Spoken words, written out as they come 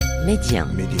Média.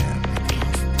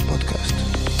 Podcast.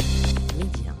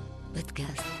 Média.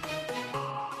 Podcast.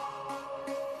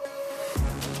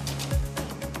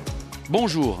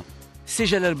 Bonjour, c'est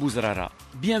Jalal Bouzrara.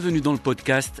 Bienvenue dans le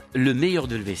podcast Le meilleur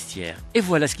de le vestiaire. Et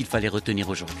voilà ce qu'il fallait retenir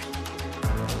aujourd'hui.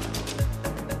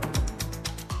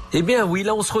 Eh bien oui,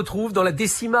 là on se retrouve dans la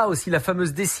décima aussi, la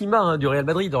fameuse décima du Real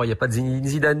Madrid. Alors il n'y a pas de Zinedine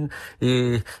Zidane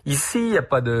et ici, il n'y a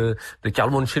pas de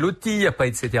Carlo Ancelotti, il n'y a pas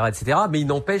etc. Mais il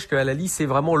n'empêche qu'à Al-Ahly c'est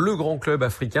vraiment le grand club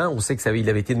africain. On sait que il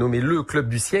avait été nommé le club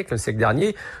du siècle le siècle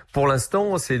dernier. Pour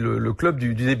l'instant, c'est le club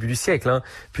du début du siècle,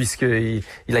 puisqu'il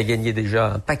a gagné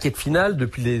déjà un paquet de finales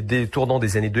depuis les tournants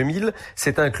des années 2000.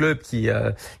 C'est un club qui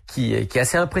est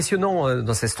assez impressionnant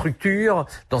dans sa structure,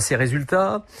 dans ses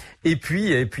résultats. Et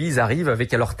puis ils arrivent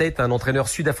avec à leur tête un entraîneur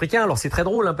sud-africain. Alors c'est très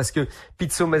drôle parce que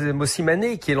Pitso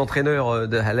Mosimane, qui est l'entraîneur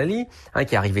de Al-Ahly,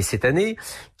 qui est arrivé cette année,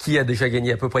 qui a déjà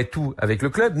gagné à peu près tout avec le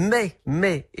club,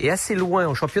 mais est assez loin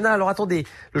en championnat. Alors attendez,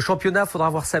 le championnat, faudra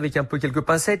voir ça avec un peu quelques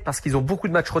pincettes parce qu'ils ont beaucoup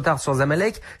de matchs retard sur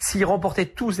Zamalek. S'ils remportaient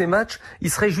tous les matchs,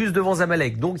 ils seraient juste devant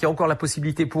Zamalek. Donc il y a encore la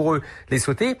possibilité pour eux de les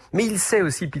sauter. Mais il sait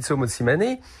aussi Pitso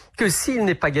Mosimane que s'il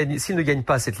ne gagne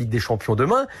pas cette Ligue des Champions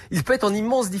demain, il peut être en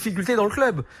immense difficulté dans le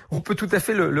club. On peut tout à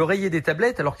fait le rayer des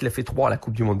tablettes alors qu'il a fait 3 à la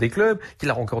Coupe du Monde des clubs, qu'il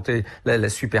a remporté la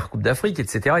Super Coupe d'Afrique,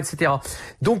 etc.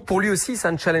 Donc pour lui aussi, c'est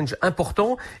un challenge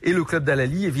important. Et le club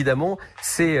d'Al-Ahly, évidemment,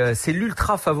 c'est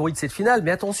l'ultra favori de cette finale.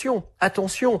 Mais attention,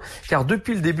 car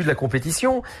depuis le début de la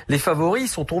compétition, les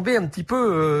favoris sont tombés un petit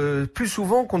peu plus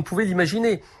souvent qu'on ne pouvait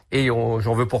l'imaginer. Et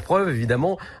j'en veux pour preuve,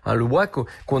 évidemment, le Bois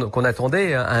qu'on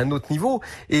attendait à un autre niveau.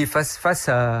 Et face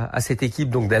à cette équipe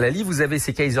donc d'Al-Ahly, vous avez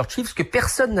ces Kaizer Chiefs que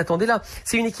personne n'attendait là.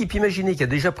 C'est une équipe, imaginée, qui a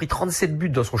déjà pris 37 buts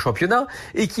dans son championnat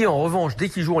et qui, en revanche, dès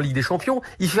qu'ils jouent en Ligue des Champions,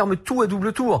 ils ferment tout à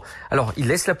double tour. Alors, ils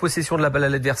laissent la possession de la balle à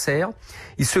l'adversaire.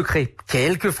 Ils se créent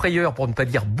quelques frayeurs, pour ne pas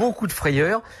dire beaucoup de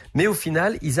frayeurs. Mais au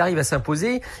final, ils arrivent à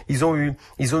s'imposer. Ils ont eu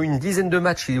une dizaine de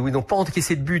matchs où ils n'ont pas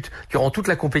encaissé de but durant toute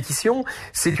la compétition.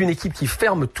 C'est une équipe qui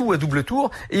ferme tout à double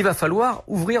tour et il va falloir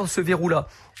ouvrir ce verrou-là.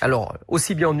 Alors,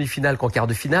 aussi bien en demi-finale qu'en quart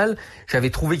de finale,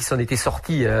 j'avais trouvé qu'ils s'en étaient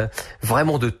sortis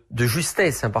vraiment de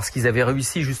justesse, parce qu'ils avaient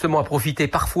réussi justement à profiter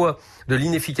parfois de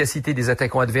l'inefficacité des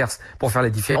attaquants adverses pour faire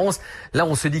la différence. Là,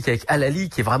 on se dit qu'avec Al-Ahly,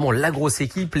 qui est vraiment la grosse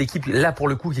équipe, l'équipe là pour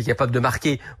le coup qui est capable de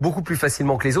marquer beaucoup plus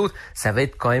facilement que les autres, ça va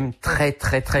être quand même très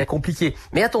très très compliqué.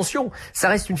 Mais attention, ça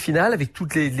reste une finale avec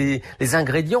toutes les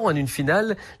ingrédients d'une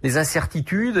finale, les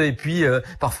incertitudes et puis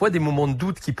parfois des moments de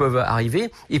doute qui peuvent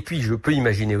arriver. Et puis je peux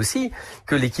imaginer aussi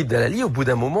que l'équipe d'Al-Ahly, au bout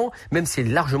d'un moment, même si elle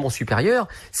est largement supérieure,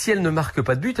 si elle ne marque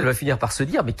pas de but, elle va finir par se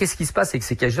dire mais qu'est-ce qui se passe avec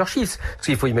ces Kaizer Chiefs? Parce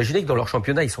qu'il faut imaginer que dans leur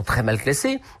championnat, ils sont très mal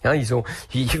classés.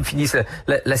 Ils finissent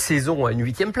la saison à une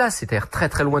 8e place, c'est-à-dire très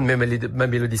très loin de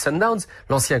Mamelodi Sundowns,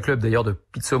 l'ancien club d'ailleurs de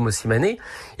Pitso Mosimane.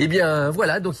 Eh bien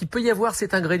voilà, donc il peut y avoir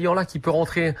cet ingrédient-là qui peut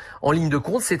rentrer en ligne de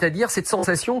compte, c'est-à-dire cette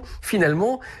sensation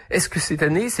finalement, est-ce que cette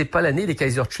année, c'est pas l'année des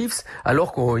Kaizer Chiefs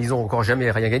alors qu'ils ont encore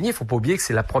jamais rien gagné? Il faut pas oublier que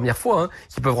c'est la première fois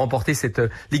qu'ils peuvent remporter cette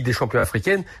Ligue des Champions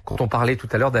africaine, quand on parlait tout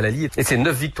à l'heure d'Al-Ahly, et c'est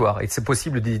 9 victoires, et c'est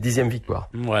possible des 10e victoire.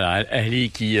 Voilà, Al-Ahly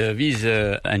qui vise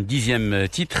un 10e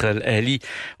titre. Al-Ahly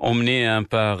emmené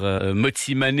par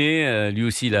Mosimane, lui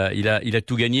aussi il a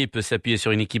tout gagné, il peut s'appuyer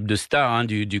sur une équipe de stars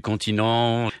du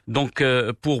continent. Donc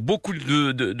pour beaucoup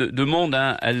de monde,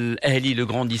 Al-Ahly le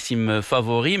grandissime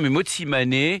favori, mais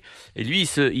Mosimane, lui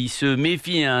il se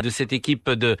méfie de cette équipe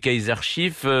de Kaizer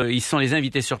Chiefs. Ils sont les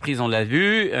invités surprises, on l'a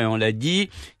vu, on l'a dit.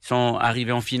 Ils sont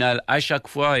arrivés en finale à chaque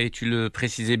fois, et tu le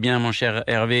précisais bien, mon cher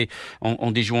Hervé,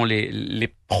 en déjouant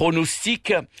les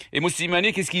pronostics. Et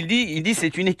Mosimane, qu'est-ce qu'il dit? Il dit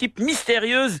c'est une équipe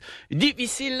mystérieuse,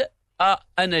 difficile à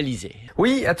analyser.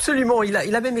 Oui, absolument. Il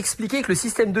a même expliqué que le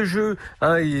système de jeu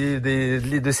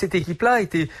de cette équipe-là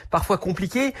était parfois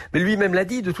compliqué, mais lui-même l'a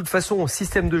dit. De toute façon,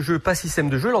 système de jeu, pas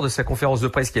système de jeu. Lors de sa conférence de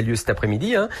presse qui a lieu cet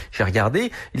après-midi, j'ai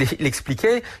regardé, il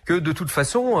expliquait que de toute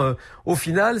façon, au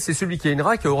final, c'est celui qui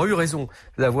gagnera qui aura eu raison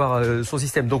d'avoir son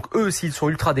système. Donc eux, s'ils sont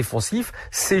ultra défensifs,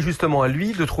 c'est justement à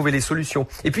lui de trouver les solutions.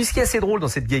 Et puis ce qui est assez drôle dans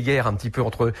cette guéguerre un petit peu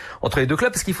entre les deux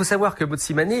clubs, parce qu'il faut savoir que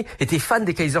Mosimane était fan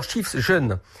des Kaizer Chiefs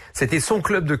jeunes. C'était son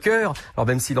club de cœur, alors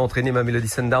même s'il a entraîné Mamelodi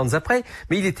Sundowns après,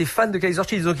 mais il était fan de Kaizer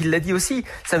Chiefs, donc il l'a dit aussi,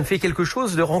 ça me fait quelque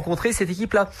chose de rencontrer cette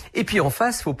équipe-là. Et puis en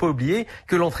face, faut pas oublier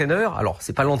que l'entraîneur, alors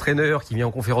c'est pas l'entraîneur qui vient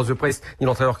en conférence de presse, ni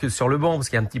l'entraîneur qui est sur le banc, parce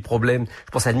qu'il y a un petit problème,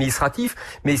 je pense, administratif,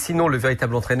 mais sinon le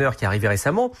véritable entraîneur qui est arrivé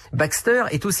récemment, Baxter,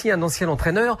 est aussi un ancien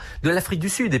entraîneur de l'Afrique du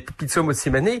Sud, et Pitso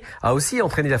Mosimane a aussi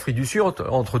entraîné l'Afrique du Sud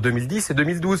entre 2010 et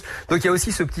 2012. Donc il y a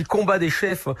aussi ce petit combat des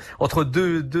chefs entre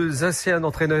deux anciens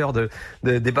entraîneurs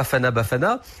des Bafana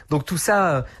Bafana. Donc tout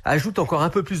ça ajoute encore un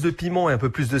peu plus de piment et un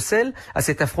peu plus de sel à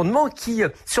cet affrontement qui,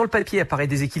 sur le papier, apparaît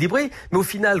déséquilibré, mais au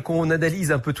final, quand on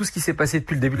analyse un peu tout ce qui s'est passé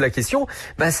depuis le début de la question,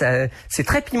 c'est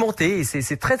très pimenté et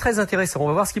c'est très très intéressant. On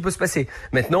va voir ce qui peut se passer.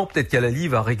 Maintenant, peut-être qu'Al-Ahly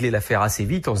va régler l'affaire assez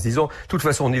vite en se disant, de toute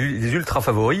façon, on est les ultra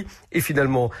favoris et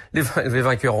finalement les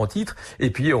vainqueurs en titre. Et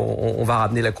puis on va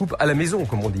ramener la coupe à la maison,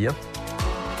 comme on dit.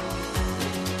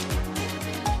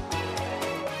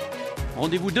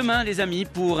 Rendez-vous demain, les amis,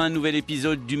 pour un nouvel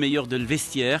épisode du meilleur de le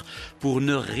vestiaire. Pour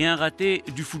ne rien rater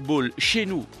du football chez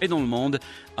nous et dans le monde,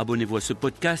 abonnez-vous à ce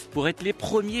podcast pour être les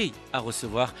premiers à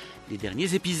recevoir les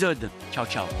derniers épisodes. Ciao,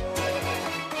 ciao.